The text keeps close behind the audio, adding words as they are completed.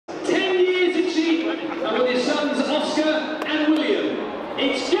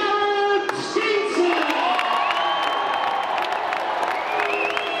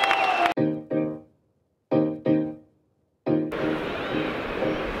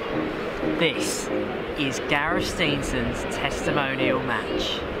This is Gareth Steenson's testimonial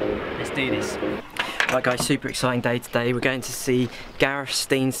match. Let's do this. Right guys, super exciting day today. We're going to see Gareth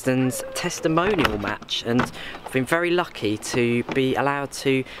Steenson's testimonial match, and I've been very lucky to be allowed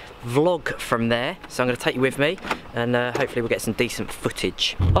to vlog from there. So I'm going to take you with me, and hopefully we'll get some decent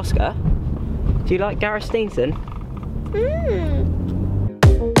footage. Oscar, do you like Gareth Steenson?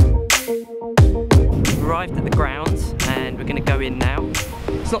 We've arrived at the ground and we're going to go in now.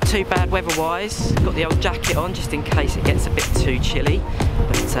 It's not too bad weather-wise. Got the old jacket on just in case it gets a bit too chilly.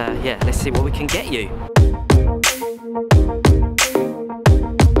 But yeah, let's see what we can get you.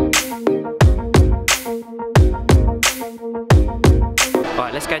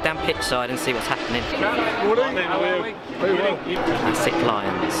 Right, let's go down pitch side and see what's happening. Classic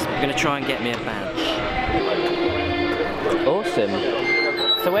Lions. We're going to try and get me a badge. Awesome.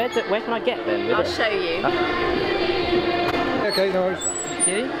 So where can I get them? I'll show you. Okay, no worries. Thank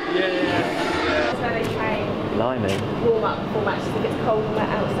you. That's where they train. Blimey. Warm up before matches if it gets cold and wet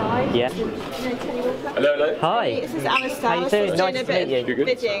outside. Yeah. Hello, hello. Hi. This is Alastair. How you doing? Nice to meet you.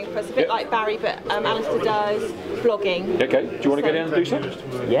 Videoing for us, a bit like Barry, but Alastair does vlogging. Okay, do you want to go down and do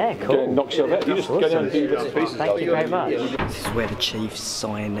something? Yeah, cool. Knock yourself out. You just go down and do bits and pieces. Thank you very much. This is where the Chiefs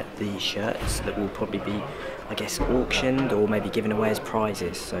sign the shirts that will probably be, I guess, auctioned or maybe given away as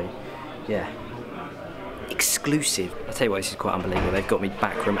prizes. So, yeah. Exclusive. I'll tell you what, this is quite unbelievable. They've got me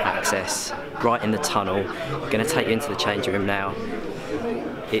backroom access right in the tunnel. I'm going to take you into the changing room now.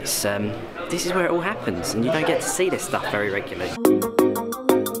 It's this is where it all happens, and you don't get to see this stuff very regularly.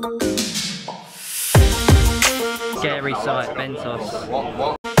 Scary sight, Bentos.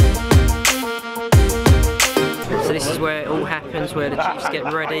 So this is where it all happens, where the Chiefs get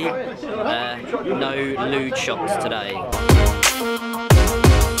ready. No lewd shots today.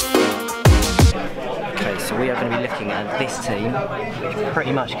 Okay, so we are going to be looking at this team, which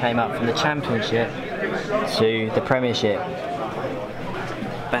pretty much came up from the Championship to the Premiership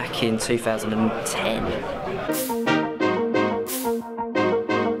back in 2010.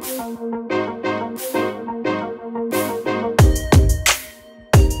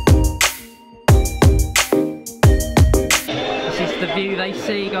 This is the view they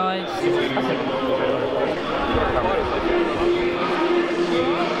see, guys.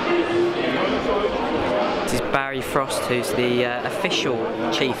 This is Barry Frost, who's the official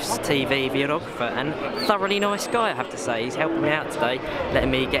Chiefs TV videographer, and thoroughly nice guy, I have to say. He's helping me out today, letting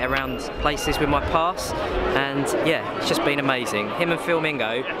me get around places with my pass, and yeah, it's just been amazing. Him and Phil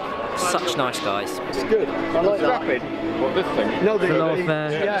Mingo, such nice guys. It's good. I like that. What, this thing? No, A lot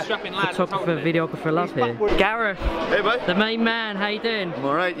of photographer, videographer love here. Gareth, hey, mate. the main man, how you doing? I'm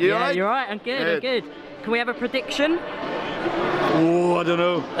alright, you alright? You're alright, I'm good, I'm good. Can we have a prediction? Oh, I don't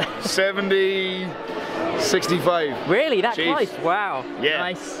know. 70, 65. Really, that Chiefs. close? Wow. Yeah.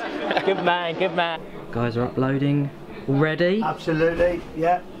 Nice. Good man, good man. Guys are uploading already. Absolutely,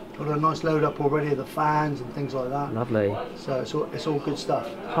 yeah. Got a nice load up already of the fans and things like that. Lovely. So it's all good stuff.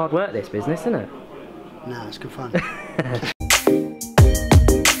 Hard work, this business, isn't it? Nah, it's good fun.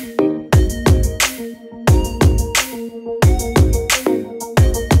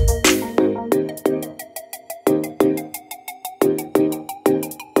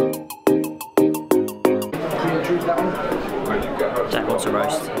 Jack wants a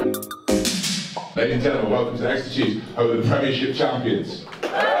roast. Ladies and gentlemen, welcome to the Exeter Chiefs, who are the Premiership champions.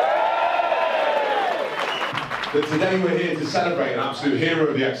 But today we're here to celebrate an absolute hero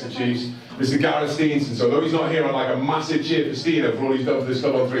of the Exeter Chiefs, Mr. Gareth Steenson. So although he's not here, I'd like a massive cheer for Steeno for all he's done for this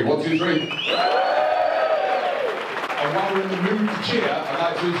club on 3. 1, 2, 3. And while we're in the mood to cheer, I'd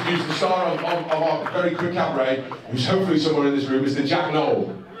like to introduce the star of our very quick cabaret, who's hopefully somewhere in this room, Mr. Jack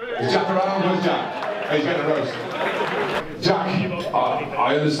Nowell. Is Jack around? Where's Jack? Oh, he's getting a roast. Jack,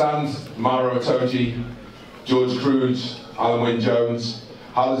 I understand Mara Otoji, George Cruz, Alan Wynne-Jones.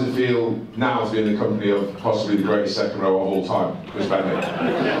 How does it feel now to be in the company of possibly the greatest second row of all time, Chris Bentley?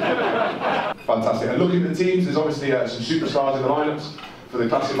 Fantastic. And looking at the teams, there's obviously some superstars in the lineups. For the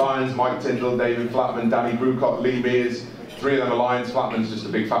Classic Lions, Mike Tyndall, David Flatman, Danny Drewcock, Lee Mears. 3 of them are Lions. Flatman's just a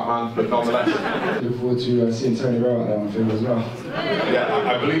big fat man, but nonetheless. Look forward to seeing Tony Rowe out there on the field as well. Yeah,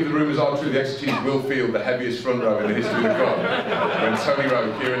 I believe the rumours are true. The Exeter Chiefs will field the heaviest front row in the history of the club when Tony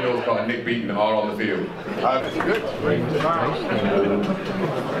Rowe, Kieran Northcott and Nick Beaton are on the field. Good.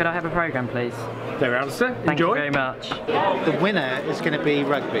 Could I have a programme, please? There, Alastair. Thank you very much. The winner is going to be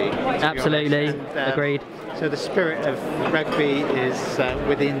rugby. Absolutely. Agreed. So the spirit of rugby is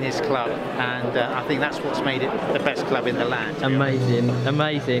within this club, and I think that's what's made it the best club in the land. Amazing,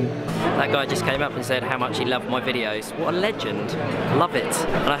 amazing. That guy just came up and said how much he loved my videos. What a legend. Love it.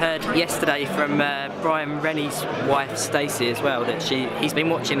 And I heard yesterday from Brian Rennie's wife Stacey as well that he's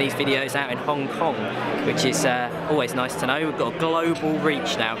been watching these videos out in Hong Kong, which is always nice to know. We've got a global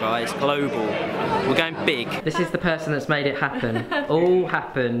reach now, guys. Global. We're going big. This is the person that's made it happen. All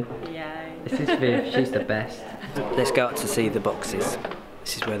happen. This is Viv. She's the best. Let's go up to see the boxes.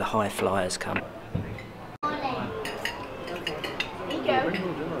 This is where the high flyers come.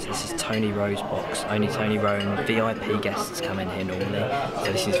 So this is Tony Rowe's box. Only Tony Rowe and VIP guests come in here normally.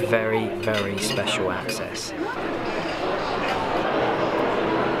 So this is very, very special access.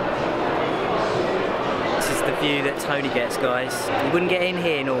 This is the view that Tony gets, guys. You wouldn't get in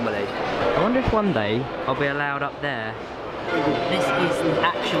here normally. I wonder if one day I'll be allowed up there. This is the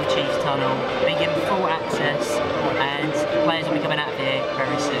actual Chiefs Tunnel, being given full access, and players will be coming out of here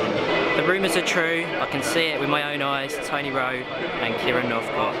very soon. The rumours are true, I can see it with my own eyes. Tony Rowe and Kieran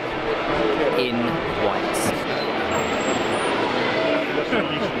Northcott in whites.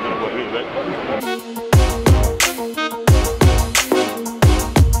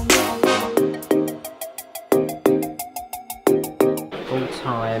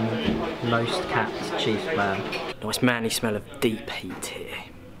 All-time most capped Chiefs player. Nice manly smell of deep heat here.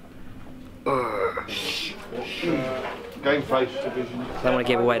 Game face division. Don't want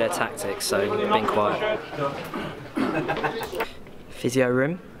to give away their tactics, so being quiet. Physio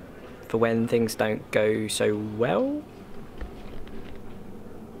room for when things don't go so well.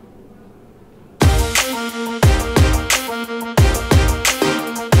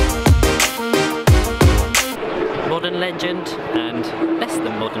 Modern legend and less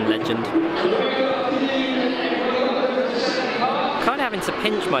than modern legend. Kind of having to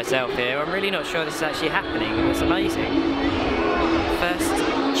pinch myself here. I'm really not sure this is actually happening. It's amazing. First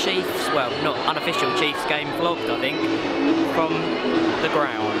Chiefs, well, not unofficial Chiefs game vlogged, I think, from the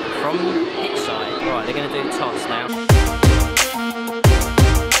ground, from each side. Right, they're going to do the toss now.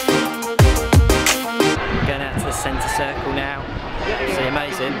 Going out to the centre circle now. See,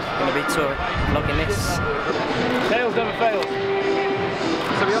 amazing. Going to be vlogging this. Fails never fails.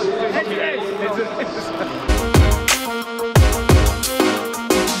 So we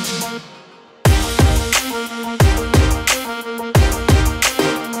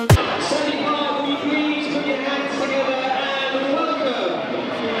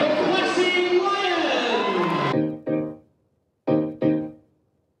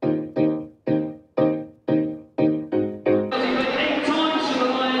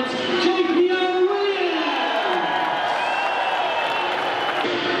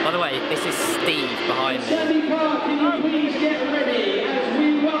By the way, this is Steve behind me. Can you please get ready as we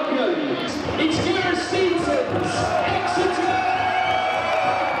welcome, it's Gareth Steenson's Exeter.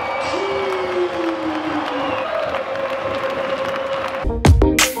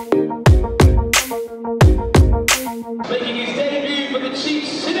 Making his debut for the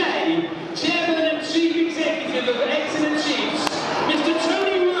Chiefs today, Chairman and Chief Executive of Exeter Chiefs, Mr.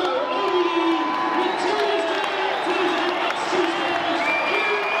 Tony Rowe, with two of his directors and ex-Chiefs.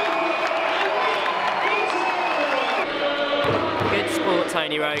 Good sport,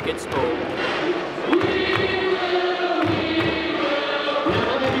 Tony Rowe, good sport.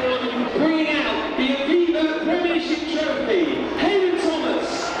 Bringing out the Aviva Premiership Trophy, Hadyn Thomas,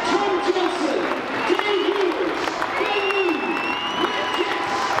 Tom Johnson, Dave Hughes, Ben Moon, Matt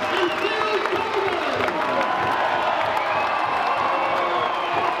Jess, and Phil Dolman.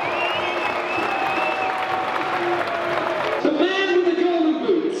 The man with the golden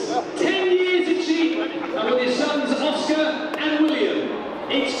boots, 10 years achievement, and with his sons Oscar and William,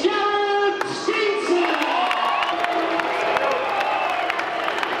 it's Gareth Steenson!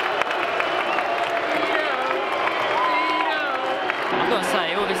 I've got to say,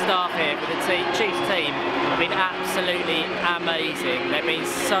 all the staff here for the Chiefs team have been absolutely amazing. They've been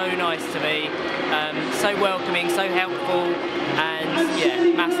so nice to me, so welcoming, so helpful, and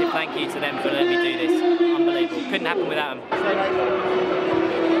yeah, massive thank you to them for letting me do this. Unbelievable. Couldn't happen without them.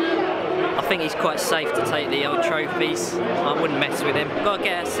 I think he's quite safe to take the old trophies. I wouldn't mess with him. Got to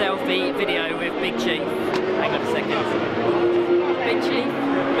get a selfie video with Big Chief. Hang on a second. Big Chief?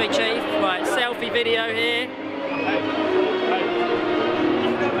 Big Chief. Right, selfie video here.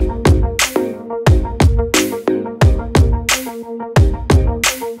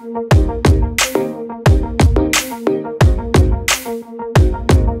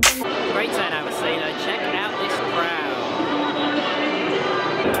 Great turnout, Messina. Check out this crowd.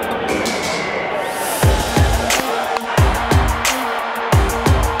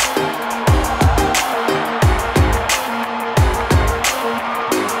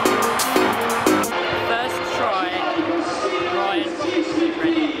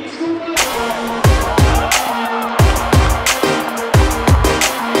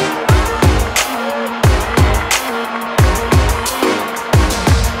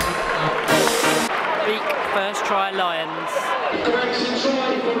 try Lions. I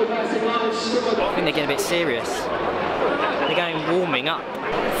think they're getting a bit serious. They're going warming up.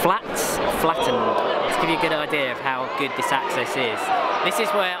 Flattened. To give you a good idea of how good this access is. This is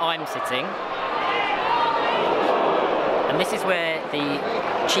where I'm sitting. And this is where the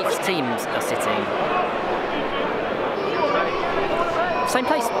Chiefs teams are sitting. Same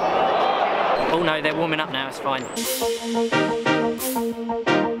place. Oh no, they're warming up now, it's fine.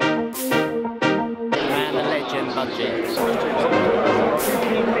 And the legend Budgeon.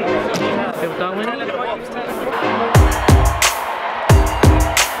 Bill Dolman.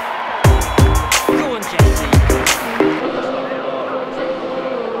 Go on, Jesse.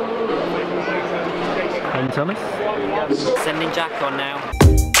 And Thomas. Sending Jack on now.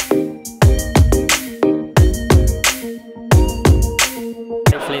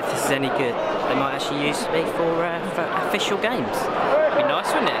 Hopefully if this is any good, they might actually use me for official games. It'd be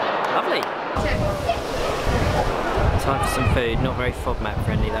nice, wouldn't it? Lovely. Time for some food, not very FODMAP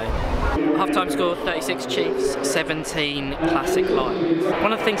friendly though. Half-time score, 36 Chiefs, 17 Classic Lions.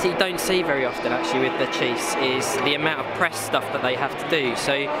 One of the things that you don't see very often actually with the Chiefs is the amount of press stuff that they have to do.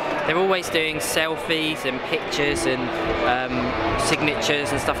 So they're always doing selfies and pictures and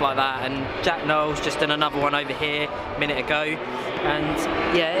signatures and stuff like that. And Jack Nowell's just done another one over here a minute ago. And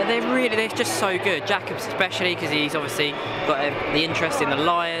yeah, they're just so good. Jacobs especially, because he's obviously got the interest in the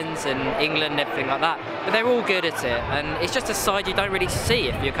Lions and England and everything like that. But they're all good at it, and it's just a side you don't really see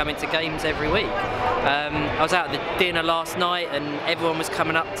if you're coming to games every week. I was out at the dinner last night, and everyone was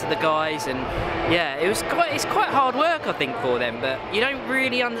coming up to the guys, and yeah, it's quite hard work I think for them. But you don't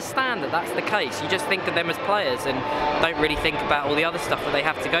really understand that that's the case. You just think of them as players, and don't really think about all the other stuff that they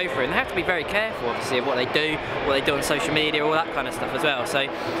have to go through. And they have to be very careful, obviously, of what they do on social media, all that kind of stuff as well. So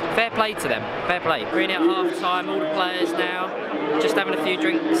fair play to them, fair play. We're in at half time, all the players now, just having a few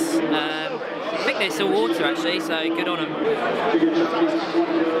drinks. I think there's still water actually, so good on them.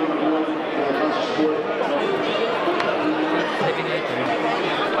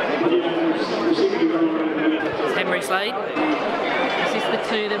 It's Henry Slade. This is the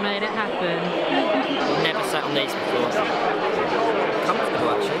two that made it happen. Never sat on these before. Comfortable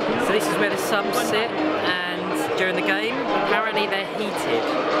actually. So this is where the subs sit, and during the game, apparently they're heated.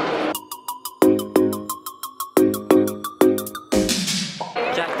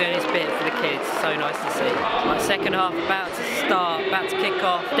 Jack doing his bit for the kids, so nice to see. Like second half about to start, about to kick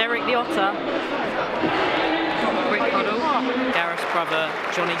off. Derek the Otter. Quick huddle. Gareth's brother,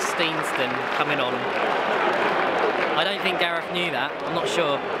 Johnny Steenson, coming on. I don't think Gareth knew that, I'm not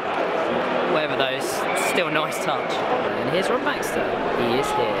sure. Whatever those, still a nice touch. And here's Rob Baxter, he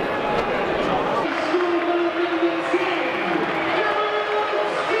is here.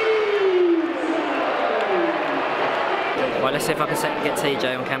 Right, let's see if I can get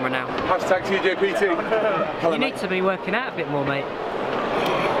TJ on camera now. Hashtag TJPT. You need to be working out a bit more, mate.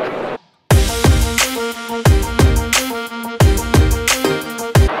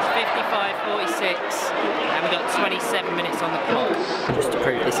 It's 55-46, and we've got 27 minutes on the clock. Just to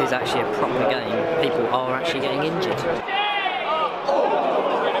prove this is actually a proper game, people are actually getting injured.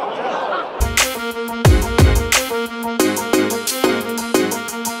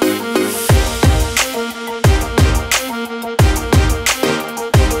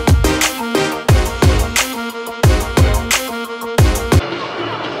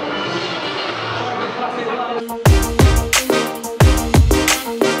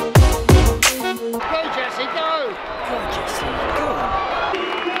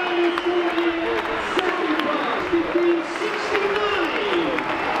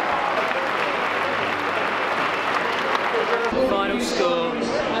 Final score,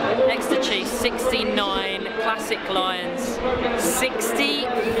 Exeter Chiefs 69, Classic Lions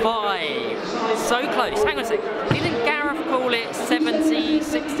 65. So close. Hang on a sec. Didn't Gareth call it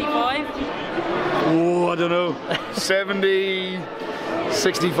 70-65? Oh, I don't know.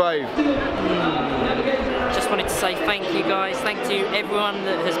 70-65. Just wanted to say thank you guys, thank you everyone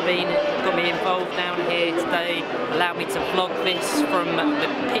that has got me involved down here today, allowed me to vlog this from the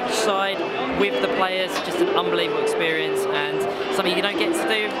pitch side with the players. Just an unbelievable experience and something you don't get to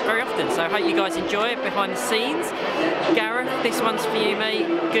do very often, so I hope you guys enjoy it behind the scenes. Gareth, this one's for you mate,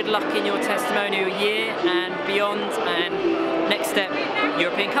 good luck in your testimonial year and beyond, and next step,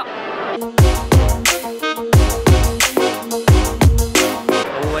 European Cup.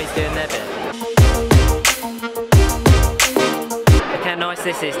 Always doing their bit. Look how nice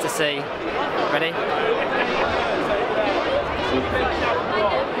this is to see. Ready?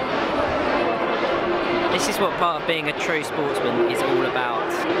 This is what part of being a true sportsman is all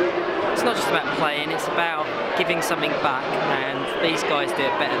about. it's not just about playing, it's about giving something back, and these guys do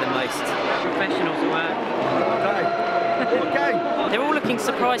it better than most. Professionals at work. Okay. They're all looking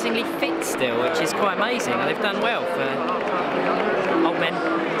surprisingly fit still, which is quite amazing, and they've done well for old men.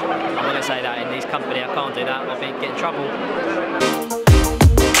 I'm not going to say that in this company, I can't do that, I'll get in trouble.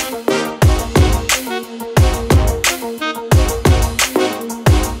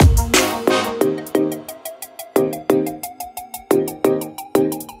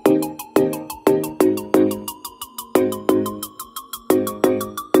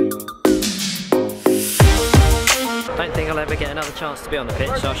 Don't think I'll ever get another chance to be on the pitch,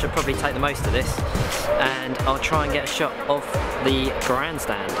 so I should probably take the most of this, and I'll try and get a shot of the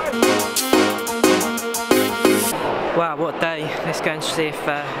grandstand. Wow, what a day. Let's go and see if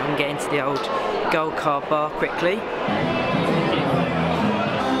I can get into the old gold card bar quickly.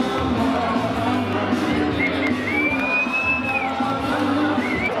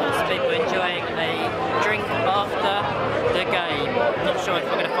 Lots of people enjoying a drink after the game. Not sure if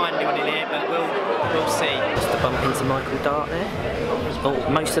we're going to find anyone in here, but we'll see. Just to bump into Michael Dart there. Oh,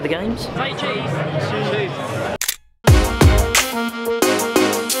 most of the games. Say cheese. Cheese.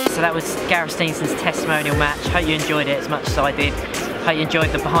 So that was Gareth Steenson's testimonial match. Hope you enjoyed it as much as I did. Hope you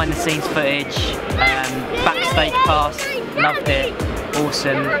enjoyed the behind the scenes footage, backstage pass, loved it,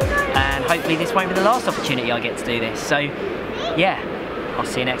 awesome. And hopefully this won't be the last opportunity I get to do this. So yeah, I'll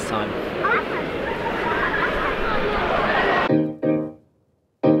see you next time.